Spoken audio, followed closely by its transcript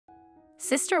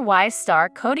Sister Wives star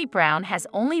Kody Brown has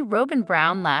only Robyn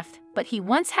Brown left, but he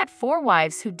once had 4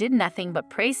 wives who did nothing but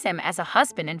praise him as a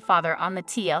husband and father on the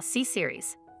TLC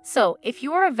series. So, if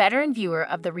you are a veteran viewer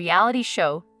of the reality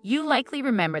show, you likely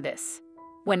remember this.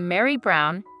 When Meri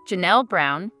Brown, Janelle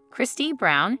Brown, Kody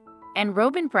Brown, and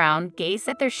Robyn Brown gazed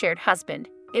at their shared husband,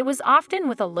 it was often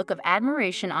with a look of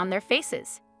admiration on their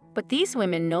faces. But these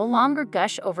women no longer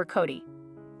gush over Kody.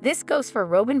 This goes for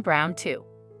Robyn Brown too.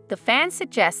 The fans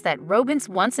suggest that Robyn's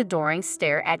once adoring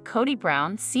stare at Kody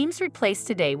Brown seems replaced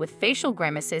today with facial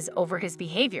grimaces over his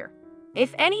behavior.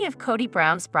 If any of Kody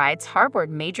Brown's brides harbored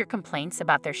major complaints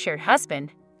about their shared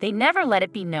husband, they never let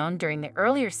it be known during the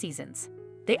earlier seasons.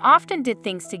 They often did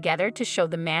things together to show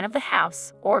the man of the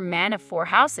house, or man of 4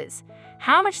 houses,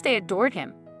 how much they adored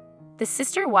him. The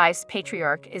Sister Wives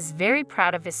patriarch is very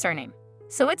proud of his surname,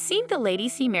 so it seemed the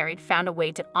ladies he married found a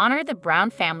way to honor the Brown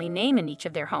family name in each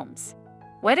of their homes.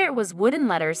 Whether it was wooden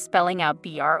letters spelling out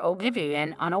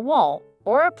BROWN on a wall,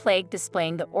 or a plaque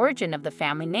displaying the origin of the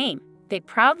family name, they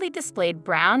proudly displayed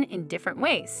Brown in different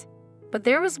ways. But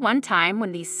there was one time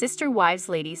when these Sister Wives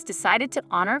ladies decided to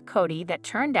honor Kody that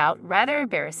turned out rather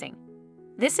embarrassing.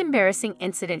 This embarrassing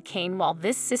incident came while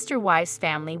this Sister Wives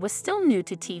family was still new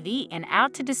to TV and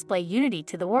out to display unity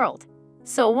to the world.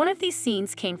 So one of these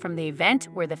scenes came from the event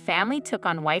where the family took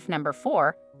on wife number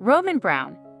 4, Robyn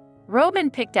Brown. Robyn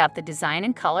picked out the design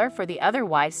and color for the other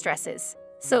wives' dresses,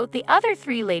 so the other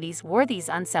 3 ladies wore these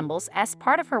ensembles as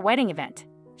part of her wedding event.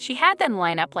 She had them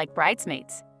line up like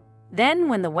bridesmaids. Then,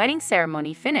 when the wedding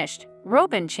ceremony finished,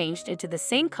 Robyn changed into the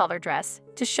same color dress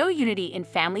to show unity in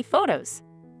family photos.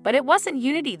 But it wasn't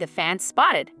unity the fans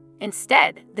spotted.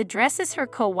 Instead, the dresses her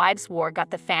co-wives wore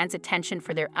got the fans' attention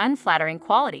for their unflattering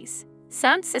qualities.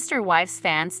 Some Sister Wives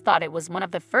fans thought it was one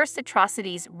of the first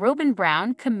atrocities Robyn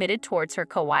Brown committed towards her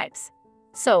co-wives.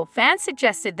 So, fans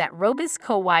suggested that Robyn's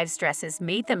co-wives' dresses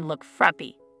made them look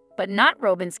frumpy, but not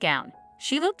Robyn's gown.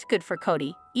 She looked good for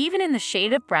Kody, even in the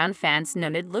shade of brown fans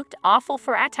noted looked awful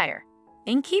for attire.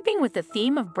 In keeping with the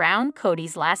theme of Brown,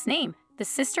 Kody's last name, the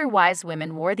Sister Wives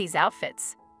women wore these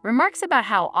outfits. Remarks about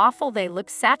how awful they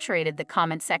looked saturated the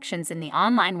comment sections in the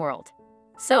online world.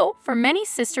 So, for many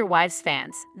Sister Wives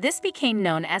fans, this became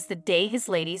known as the day his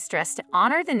ladies dressed to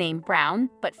honor the name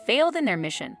Brown but failed in their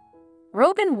mission.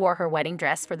 Robyn wore her wedding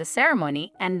dress for the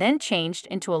ceremony and then changed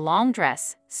into a long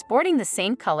dress, sporting the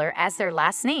same color as their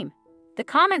last name. The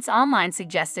comments online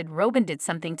suggested Robyn did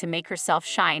something to make herself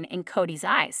shine in Kody's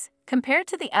eyes, compared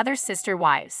to the other Sister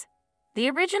Wives.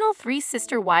 The original 3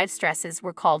 Sister Wives dresses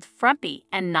were called frumpy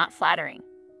and not flattering.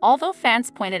 Although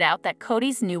fans pointed out that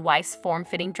Kody's new wife's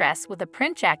form-fitting dress with a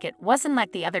print jacket wasn't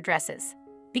like the other dresses.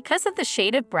 Because of the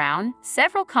shade of brown,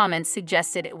 several comments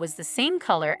suggested it was the same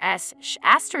color as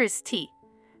 *T,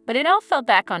 but it all fell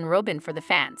back on Robyn for the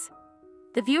fans.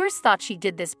 The viewers thought she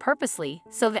did this purposely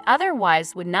so the other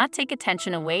wives would not take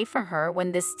attention away from her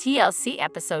when this TLC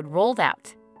episode rolled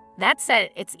out. That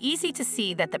said, it's easy to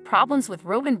see that the problems with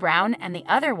Robyn Brown and the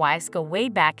other wives go way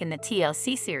back in the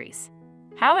TLC series.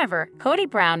 However, Kody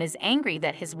Brown is angry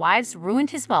that his wives ruined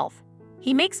his wealth.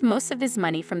 He makes most of his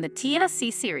money from the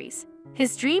TLC series.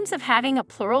 His dreams of having a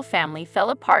plural family fell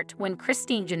apart when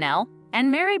Janelle, and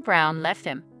Meri Brown left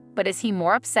him. But is he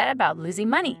more upset about losing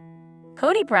money?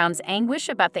 Kody Brown's anguish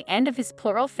about the end of his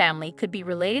plural family could be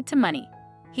related to money.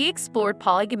 He explored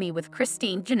polygamy with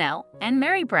Janelle, and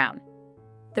Meri Brown.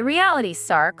 The reality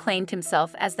star claimed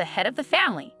himself as the head of the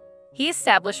family. He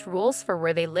established rules for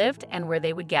where they lived and where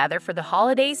they would gather for the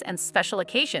holidays and special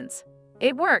occasions.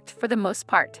 It worked for the most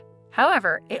part.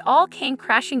 However, it all came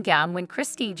crashing down when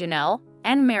Janelle,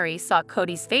 and Meri saw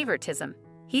Kody's favoritism.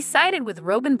 He sided with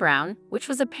Robyn Brown, which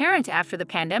was apparent after the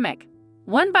pandemic.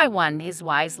 One by one, his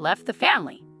wives left the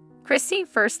family. Kody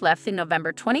first left in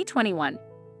November 2021.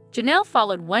 Janelle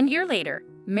followed 1 year later.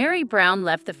 Meri Brown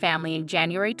left the family in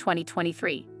January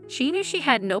 2023. She knew she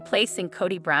had no place in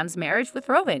Kody Brown's marriage with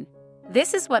Robyn.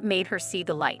 This is what made her see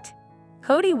the light.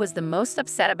 Kody was the most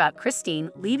upset about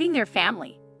leaving their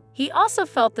family. He also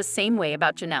felt the same way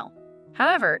about Janelle.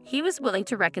 However, he was willing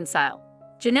to reconcile.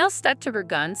 Janelle stuck to her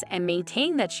guns and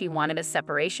maintained that she wanted a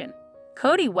separation.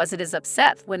 Kody wasn't as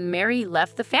upset when Meri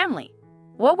left the family.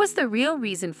 What was the real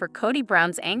reason for Kody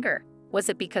Brown's anger? Was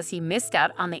it because he missed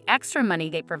out on the extra money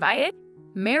they provided?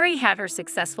 Meri had her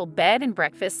successful bed and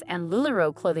breakfast and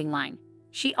LuLaRoe clothing line.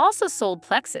 She also sold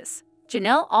Plexus.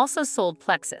 Janelle also sold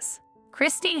Plexus.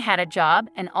 Kody had a job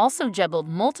and also juggled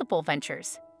multiple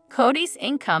ventures. Kody's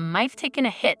income might have taken a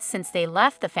hit since they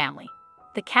left the family.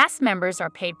 The cast members are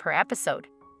paid per episode.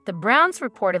 The Browns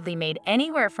reportedly made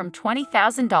anywhere from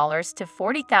 $20,000 to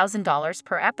 $40,000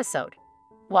 per episode.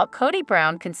 While Kody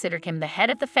Brown considered him the head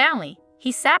of the family,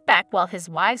 He sat back while his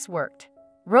wives worked.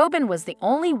 Robyn was the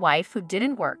only wife who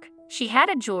didn't work. She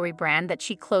had a jewelry brand that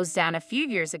she closed down a few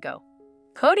years ago.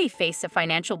 Kody faced a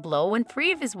financial blow when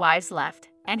 3 of his wives left,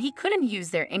 and he couldn't use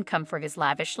their income for his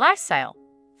lavish lifestyle.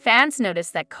 Fans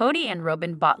noticed that Kody and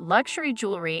Robyn bought luxury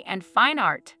jewelry and fine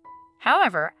art.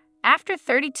 However, after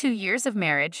 32 years of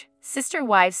marriage, Sister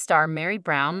Wives star Meri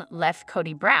Brown left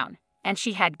Kody Brown, and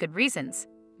she had good reasons.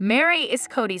 Meri is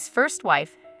Kody's first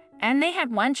wife, and they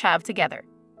had 1 child together.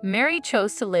 Meri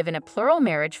chose to live in a plural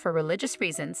marriage for religious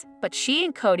reasons, but she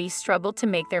and Kody struggled to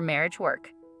make their marriage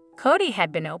work. Kody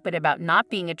had been open about not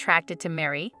being attracted to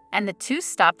Meri, and the two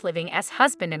stopped living as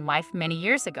husband and wife many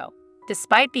years ago.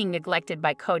 Despite being neglected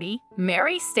by Kody,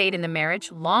 Meri stayed in the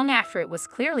marriage long after it was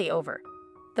clearly over.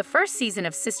 The first season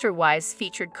of Sister Wives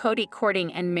featured Kody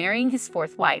courting and marrying his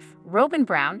 4th wife, Robyn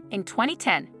Brown, in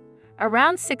 2010.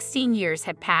 Around 16 years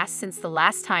had passed since the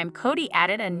last time Kody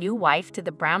added a new wife to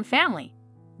the Brown family.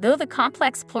 Though the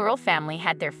complex plural family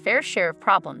had their fair share of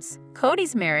problems,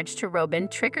 Kody's marriage to Robyn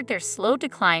triggered their slow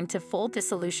decline to full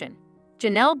dissolution.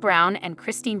 Janelle Brown and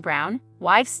Christine Brown,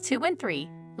 wives 2 and 3,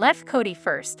 left Kody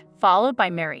first, followed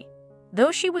by Meri.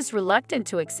 Though she was reluctant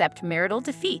to accept marital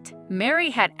defeat,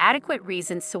 Meri had adequate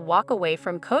reasons to walk away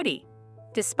from Kody.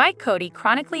 Despite Kody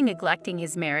chronically neglecting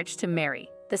his marriage to Meri,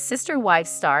 the Sister Wives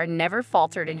star never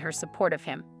faltered in her support of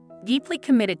him. Deeply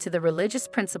committed to the religious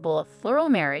principle of plural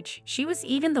marriage, she was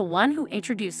even the one who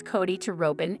introduced Kody to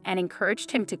Robyn and encouraged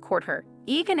him to court her.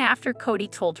 Even after Kody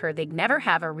told her they'd never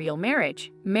have a real marriage,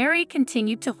 Meri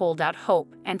continued to hold out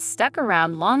hope and stuck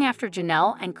around long after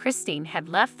Janelle and Christine had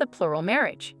left the plural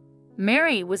marriage.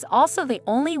 Meri was also the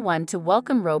only one to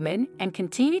welcome Robyn and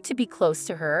continued to be close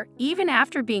to her even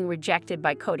after being rejected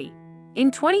by Kody.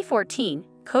 In 2014,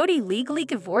 Kody legally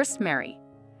divorced Meri.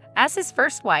 As his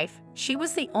first wife, she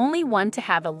was the only one to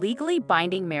have a legally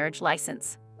binding marriage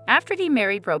license. After he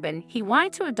married Robyn, he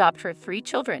wanted to adopt her 3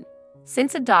 children.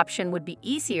 Since adoption would be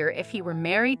easier if he were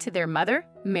married to their mother,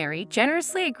 Meri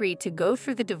generously agreed to go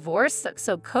through the divorce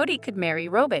so Kody could marry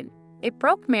Robyn. It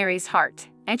broke Meri's heart,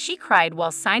 and she cried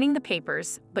while signing the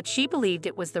papers, but she believed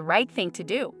it was the right thing to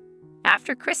do.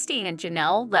 After Christine and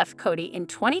Janelle left Kody in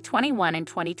 2021 and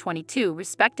 2022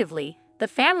 respectively, the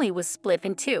family was split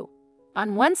in 2.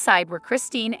 On one side were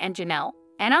Christine and Janelle,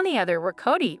 and on the other were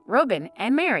Kody, Robyn,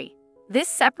 and Meri. This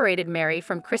separated Meri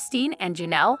from Christine and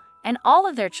Janelle and all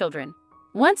of their children.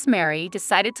 Once Meri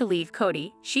decided to leave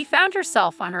Kody, she found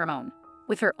herself on her own.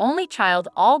 With her only child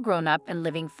all grown up and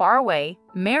living far away,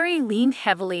 Meri leaned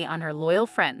heavily on her loyal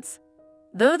friends.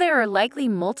 Though there are likely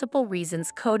multiple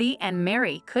reasons Kody and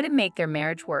Meri couldn't make their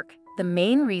marriage work, the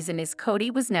main reason is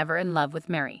Kody was never in love with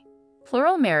Meri.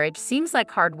 Plural marriage seems like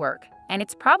hard work, and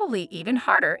it's probably even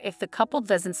harder if the couple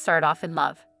doesn't start off in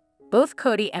love. Both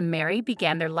Kody and Meri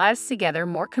began their lives together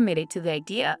more committed to the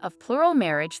idea of plural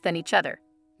marriage than each other.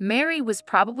 Meri was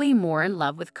probably more in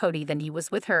love with Kody than he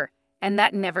was with her, and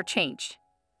that never changed.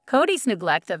 Kody's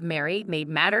neglect of Meri made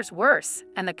matters worse,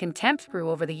 and the contempt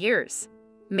grew over the years.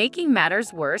 Making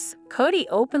matters worse, Kody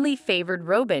openly favored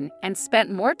Robyn and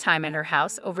spent more time in her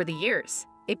house over the years.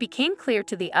 It became clear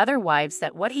to the other wives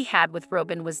that what he had with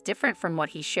Robyn was different from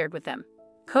what he shared with them.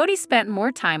 Kody spent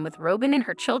more time with Robyn and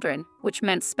her children, which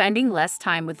meant spending less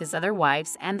time with his other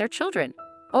wives and their children.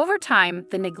 Over time,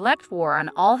 the neglect wore on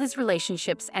all his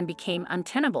relationships and became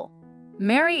untenable.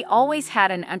 Meri always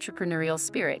had an entrepreneurial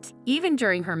spirit, even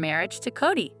during her marriage to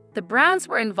Kody. The Browns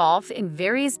were involved in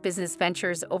various business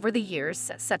ventures over the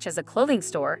years, such as a clothing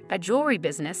store, a jewelry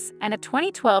business, and a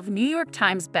 2012 New York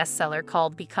Times bestseller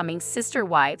called Becoming Sister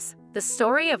Wives: The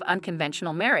Story of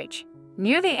Unconventional Marriage.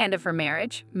 Near the end of her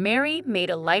marriage, Meri made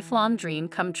a lifelong dream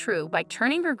come true by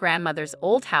turning her grandmother's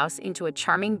old house into a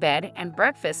charming bed and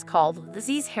breakfast called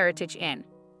Lizzie's Heritage Inn.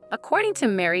 According to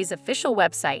Meri's official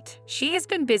website, she has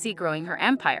been busy growing her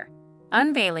empire.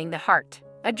 Unveiling the Heart: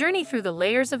 A Journey Through the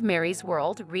Layers of Meri's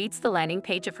World reads the landing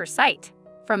page of her site.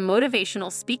 From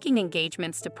motivational speaking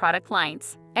engagements to product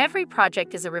lines, every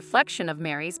project is a reflection of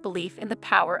Meri's belief in the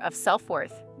power of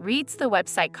self-worth, reads the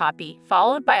website copy,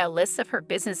 followed by a list of her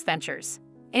business ventures.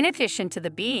 In addition to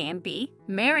the B&B,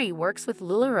 Meri works with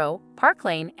LuLaRoe, Park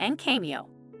Lane, and Cameo.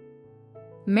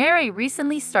 Meri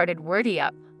recently started Wordy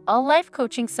Up, a life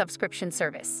coaching subscription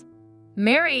service.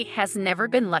 Meri has never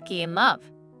been lucky in love.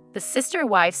 The Sister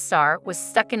Wives star was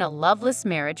stuck in a loveless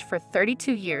marriage for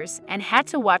 32 years and had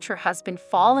to watch her husband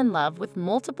fall in love with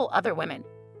multiple other women.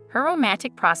 Her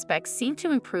romantic prospects seemed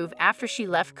to improve after she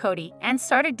left Kody and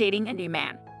started dating a new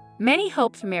man. Many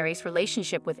hoped Meri's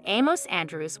relationship with Amos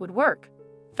Andrews would work.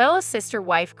 Fellow sister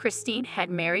wife Christine had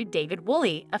married David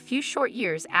Woolley a few short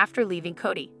years after leaving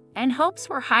Kody, and hopes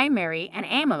were high Meri and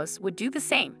Amos would do the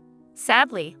same.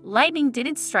 Sadly, lightning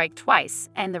didn't strike twice,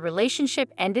 and the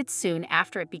relationship ended soon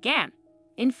after it began.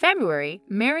 In February,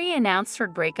 Meri announced her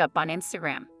breakup on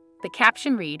Instagram. The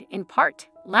caption read, in part,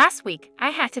 "Last week, I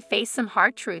had to face some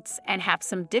hard truths and have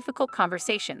some difficult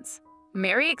conversations."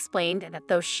 Meri explained that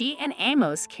though she and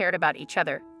Amos cared about each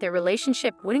other, their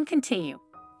relationship wouldn't continue.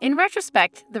 In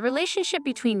retrospect, the relationship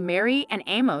between Meri and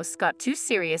Amos got too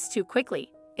serious too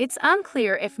quickly. It's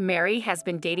unclear if Meri has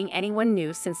been dating anyone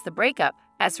new since the breakup,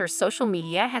 as her social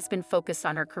media has been focused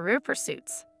on her career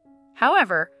pursuits.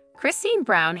 However, Kody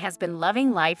Brown has been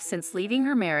loving life since leaving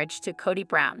her marriage to Kody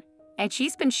Brown, and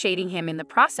she's been shading him in the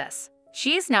process.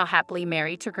 She is now happily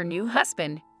married to her new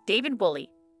husband, David Woolley.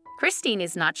 Kody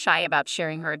is not shy about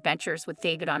sharing her adventures with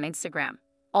David on Instagram.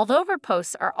 Although her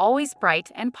posts are always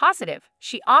bright and positive,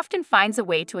 she often finds a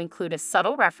way to include a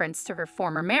subtle reference to her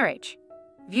former marriage.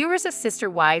 Viewers of Sister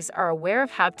Wives are aware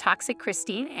of how toxic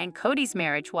Kody and Kody's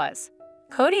marriage was.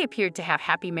 Kody appeared to have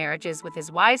happy marriages with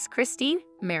his wives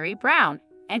Meri Brown,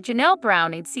 and Janelle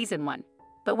Brown in Season 1.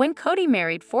 But when Kody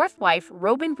married fourth wife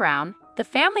Robyn Brown, the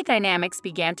family dynamics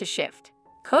began to shift.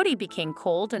 Kody became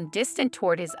cold and distant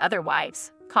toward his other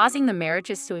wives, causing the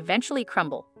marriages to eventually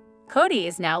crumble. Kody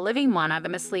is now living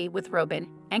monogamously with Robyn,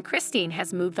 and Kody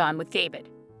has moved on with David.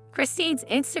 Kody's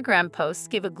Instagram posts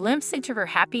give a glimpse into her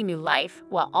happy new life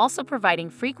while also providing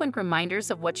frequent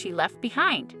reminders of what she left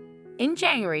behind. In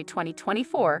January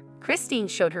 2024, Kody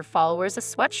showed her followers a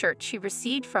sweatshirt she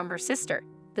received from her sister.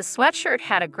 The sweatshirt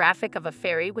had a graphic of a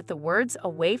fairy with the words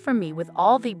 "Away from me with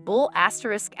all the bull *******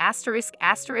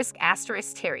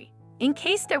 Terry." In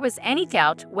case there was any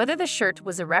doubt whether the shirt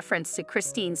was a reference to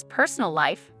Kody's personal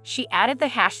life, she added the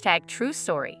hashtag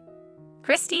 #TrueStory.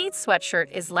 Kody's sweatshirt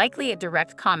is likely a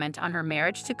direct comment on her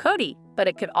marriage to Kody, but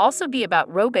it could also be about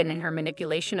Robyn and her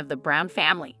manipulation of the Brown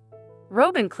family.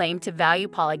 Robyn claimed to value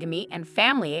polygamy and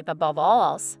family above all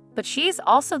else, but she is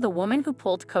also the woman who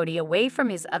pulled Kody away from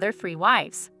his other 3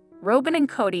 wives. Robyn and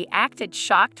Kody acted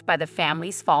shocked by the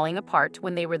families falling apart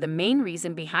when they were the main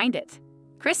reason behind it.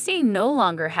 Kody no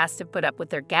longer has to put up with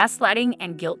their gaslighting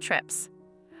and guilt trips.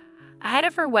 Ahead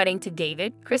of her wedding to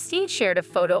David, Kody shared a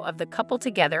photo of the couple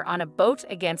together on a boat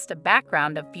against a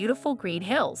background of beautiful green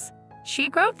hills. She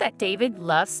wrote that David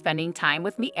loves spending time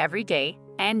with me every day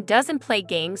and doesn't play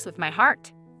games with my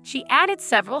heart. She added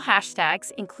several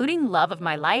hashtags including love of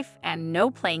my life and no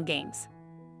playing games.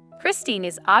 Kody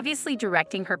is obviously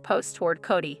directing her post toward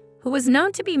Kody, who was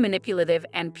known to be manipulative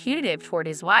and punitive toward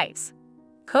his wives.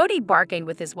 Kody bargained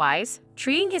with his wives,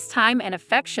 treating his time and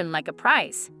affection like a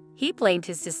prize. He blamed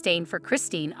his disdain for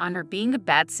Kody on her being a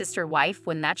bad sister wife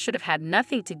when that should have had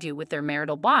nothing to do with their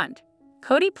marital bond.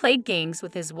 Kody played games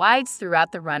with his wives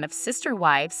throughout the run of Sister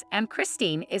Wives, and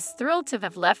Kody is thrilled to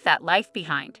have left that life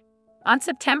behind. On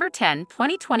September 10,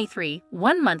 2023,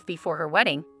 1 month before her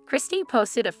wedding, Kody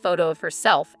posted a photo of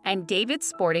herself and David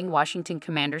sporting Washington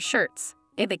Commanders shirts.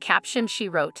 In the caption, she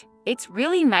wrote, "It's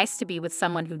really nice to be with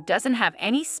someone who doesn't have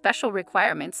any special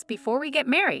requirements before we get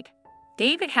married."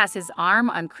 David has his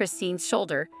arm on Kody's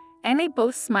shoulder, and they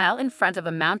both smile in front of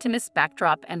a mountainous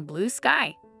backdrop and blue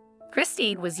sky.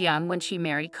 Kody was young when she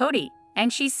married Kody,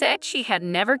 and she said she had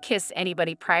never kissed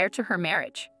anybody prior to her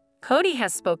marriage. Kody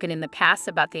has spoken in the past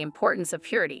about the importance of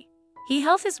purity. He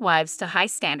held his wives to high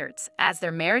standards, as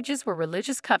their marriages were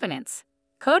religious covenants.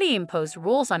 Kody imposed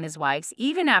rules on his wives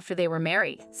even after they were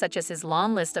married, such as his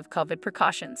long list of COVID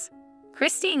precautions.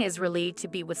 Kody is relieved to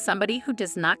be with somebody who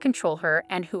does not control her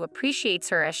and who appreciates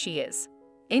her as she is.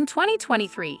 In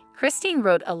 2023, Kody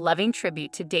wrote a loving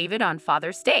tribute to David on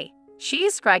Father's Day. She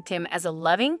described him as a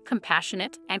loving,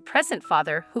 compassionate, and present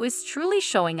father who is truly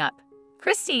showing up.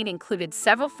 Kody included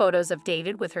several photos of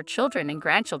David with her children and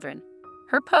grandchildren.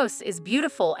 Her post is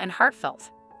beautiful and heartfelt.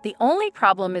 The only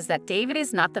problem is that David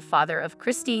is not the father of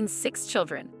Kody's 6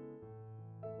 children.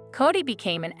 Kody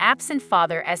became an absent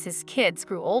father as his kids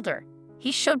grew older.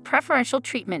 He showed preferential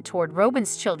treatment toward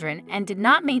Robyn's children and did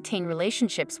not maintain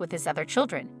relationships with his other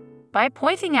children. By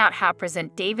pointing out how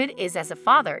present David is as a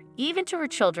father, even to her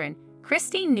children,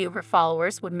 Kody knew her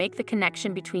followers would make the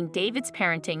connection between David's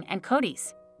parenting and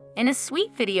Kody's. In a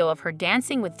sweet video of her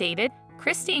dancing with David,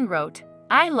 Kody wrote,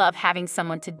 "I love having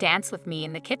someone to dance with me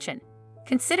in the kitchen."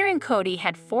 Considering Kody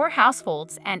had 4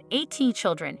 households and 18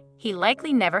 children, he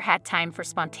likely never had time for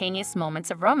spontaneous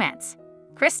moments of romance.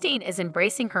 Kody is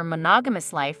embracing her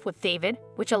monogamous life with David,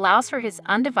 which allows her his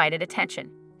undivided attention.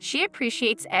 She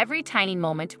appreciates every tiny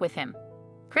moment with him.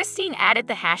 Kody added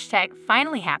the hashtag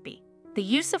 #FinallyHappy. The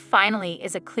use of finally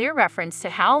is a clear reference to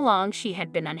how long she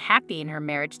had been unhappy in her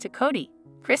marriage to Kody.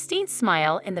 Kody's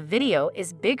smile in the video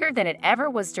is bigger than it ever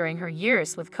was during her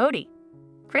years with Kody.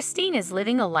 Kody is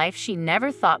living a life she never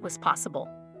thought was possible.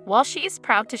 While she is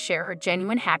proud to share her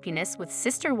genuine happiness with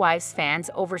Sister Wives fans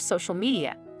over social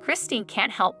media, Christine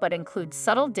can't help but include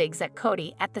subtle digs at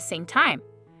Kody at the same time.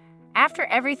 After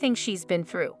everything she's been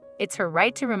through, it's her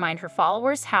right to remind her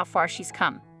followers how far she's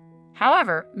come.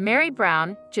 However, Meri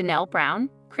Brown, Janelle Brown,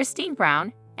 Christine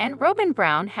Brown, and Robyn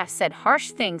Brown have said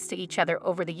harsh things to each other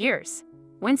over the years.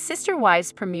 When Sister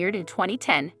Wives premiered in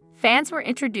 2010, fans were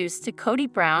introduced to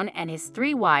Kody Brown and his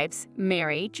 3 wives,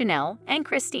 Meri, Janelle, and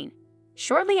Christine.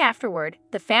 Shortly afterward,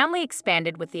 the family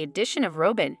expanded with the addition of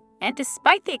Robyn, and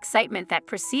despite the excitement that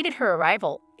preceded her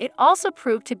arrival, it also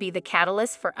proved to be the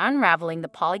catalyst for unraveling the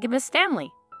polygamous family.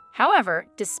 However,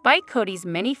 despite Kody's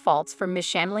many faults for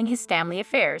mishandling his family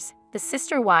affairs, the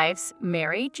sister wives,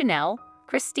 Meri, Janelle,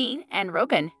 Christine, and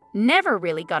Robyn, never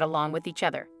really got along with each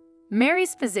other.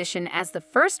 Meri's position as the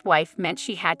first wife meant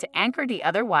she had to anchor the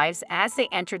other wives as they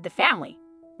entered the family.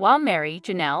 While Meri,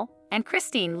 Janelle, and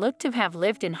Christine looked to have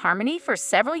lived in harmony for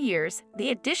several years, the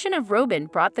addition of Robyn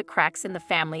brought the cracks in the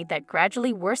family that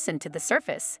gradually worsened to the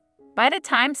surface. By the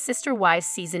time Sister Wives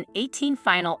Season 18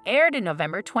 final aired in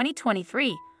November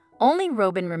 2023, only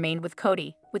Robyn remained with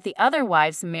Kody, with the other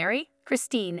wives Meri,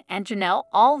 Christine, and Janelle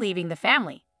all leaving the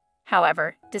family.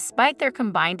 However, despite their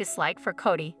combined dislike for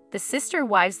Kody, the sister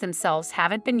wives themselves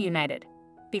haven't been united.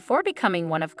 Before becoming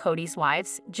one of Kody's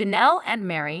wives, Janelle and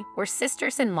Meri were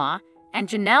sisters-in-law, and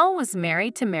Janelle was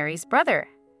married to Meri's brother,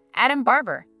 Adam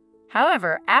Barber.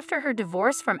 However, after her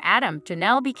divorce from Adam,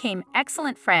 Janelle became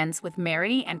excellent friends with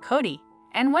Meri and Kody,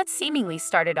 and what seemingly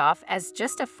started off as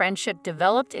just a friendship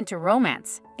developed into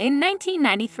romance. In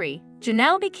 1993,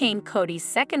 Janelle became Kody's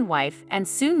second wife and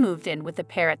soon moved in with the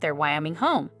pair at their Wyoming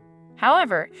home.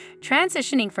 However,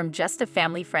 transitioning from just a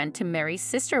family friend to Meri's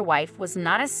sister wife was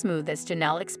not as smooth as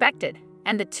Janelle expected,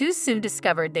 and the two soon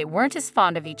discovered they weren't as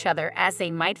fond of each other as they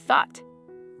might thought.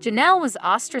 Janelle was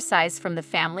ostracized from the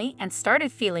family and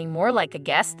started feeling more like a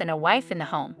guest than a wife in the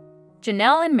home.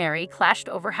 Janelle and Meri clashed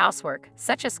over housework,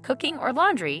 such as cooking or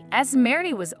laundry, as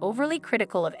Meri was overly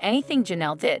critical of anything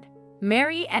Janelle did.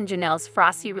 Meri and Janelle's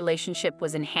frosty relationship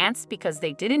was enhanced because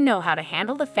they didn't know how to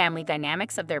handle the family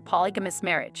dynamics of their polygamous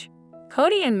marriage.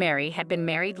 Kody and Meri had been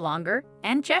married longer,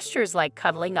 and gestures like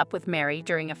cuddling up with Meri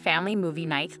during a family movie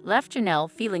night left Janelle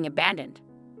feeling abandoned.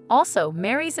 Also,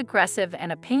 Meri's aggressive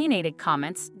and opinionated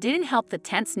comments didn't help the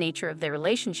tense nature of their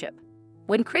relationship.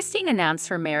 When Christine announced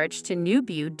her marriage to new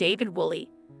beau David Woolley,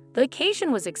 the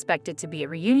occasion was expected to be a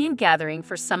reunion gathering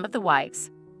for some of the wives.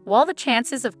 While the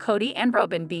chances of Kody and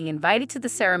Robyn being invited to the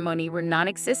ceremony were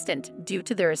non-existent due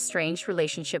to their estranged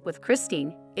relationship with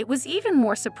Christine, it was even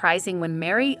more surprising when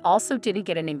Meri also didn't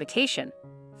get an invitation.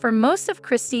 For most of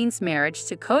Christine's marriage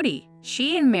to Kody,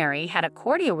 she and Meri had a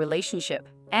cordial relationship,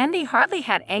 and they hardly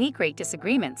had any great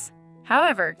disagreements.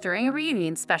 However, during a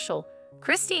reunion special,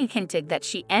 Christine hinted that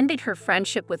she ended her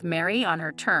friendship with Meri on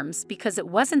her terms because it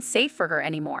wasn't safe for her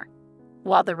anymore.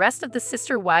 While the rest of the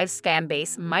Sister Wives fan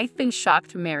base might have been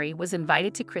shocked Meri was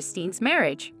invited to Christine's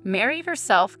marriage, Meri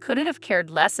herself couldn't have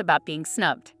cared less about being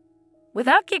snubbed.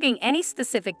 Without giving any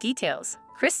specific details,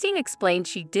 Christine explained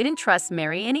she didn't trust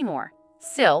Meri anymore.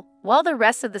 Still, while the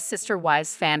rest of the Sister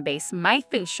Wives fan base might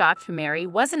have been shocked Meri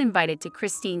wasn't invited to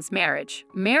Christine's marriage,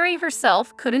 Meri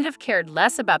herself couldn't have cared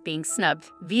less about being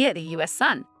snubbed via the US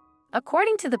Sun.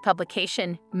 According to the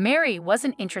publication, Meri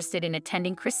wasn't interested in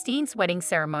attending Christine's wedding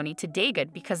ceremony to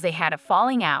David because they had a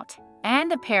falling out, and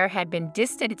the pair had been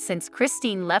distant since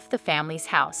Christine left the family's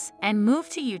house and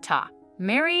moved to Utah.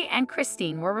 Meri and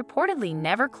Christine were reportedly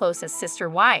never close as sister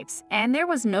wives, and there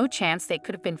was no chance they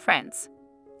could have been friends.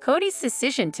 Kody's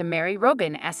decision to marry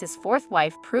Robyn as his fourth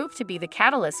wife proved to be the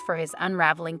catalyst for his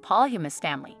unraveling polygamous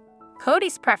family.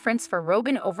 Kody's preference for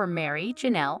Robyn over Meri,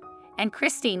 Janelle, and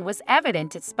Christine was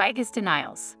evident despite his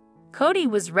denials. Kody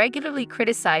was regularly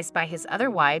criticized by his other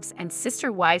wives and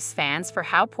sister wives fans for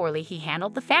how poorly he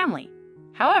handled the family.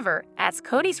 However, as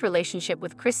Kody's relationship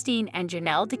with Christine and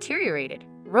Janelle deteriorated,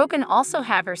 Robyn also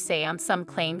had her say on some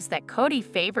claims that Kody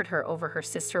favored her over her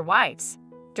sister wives.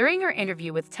 During her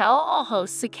interview with tell-all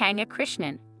host Sukanya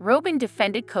Krishnan, Robyn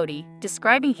defended Kody,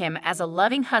 describing him as a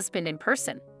loving husband in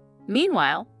person.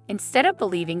 Meanwhile, instead of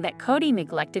believing that Kody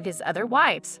neglected his other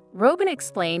wives, Robyn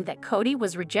explained that Kody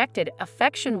was rejected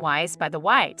affection-wise by the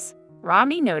wives.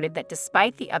 Romney noted that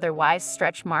despite the other wives'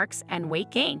 stretch marks and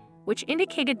weight gain, which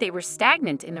indicated they were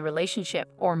stagnant in the relationship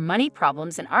or money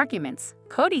problems and arguments,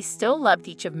 Kody still loved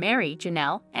each of Meri,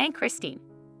 Janelle, and Christine.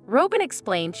 Robyn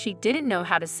explained she didn't know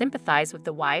how to sympathize with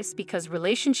the wives because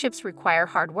relationships require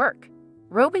hard work.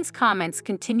 Robyn's comments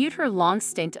continued her long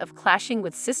stint of clashing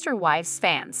with Sister Wives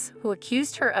fans, who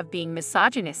accused her of being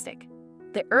misogynistic.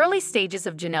 The early stages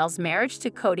of Janelle's marriage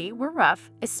to Kody were rough,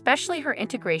 especially her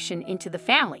integration into the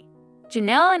family.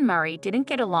 Janelle and Meri didn't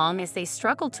get along as they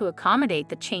struggled to accommodate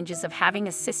the changes of having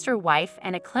a sister wife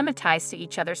and acclimatize to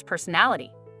each other's personality.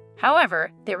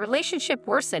 However, their relationship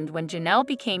worsened when Janelle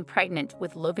became pregnant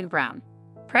with Robyn Brown.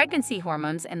 Pregnancy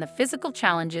hormones and the physical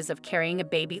challenges of carrying a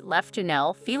baby left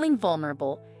Janelle feeling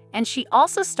vulnerable, and she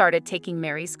also started taking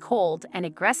Meri's cold and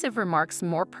aggressive remarks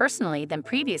more personally than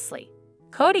previously.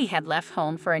 Kody had left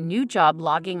home for a new job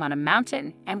logging on a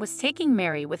mountain and was taking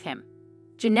Meri with him.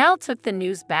 Janelle took the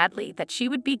news badly that she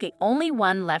would be the only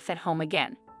one left at home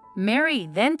again. Meri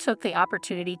then took the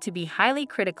opportunity to be highly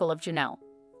critical of Janelle.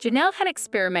 Janelle had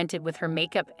experimented with her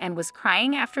makeup and was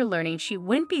crying after learning she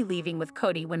wouldn't be leaving with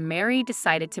Kody when Meri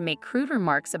decided to make crude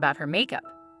remarks about her makeup.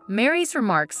 Meri's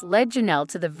remarks led Janelle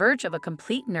to the verge of a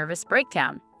complete nervous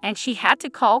breakdown, and she had to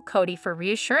call Kody for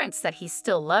reassurance that he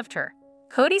still loved her.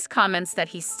 Kody's comments that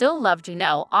he still loved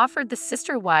Janelle offered the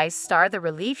sister wives star the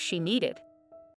relief she needed.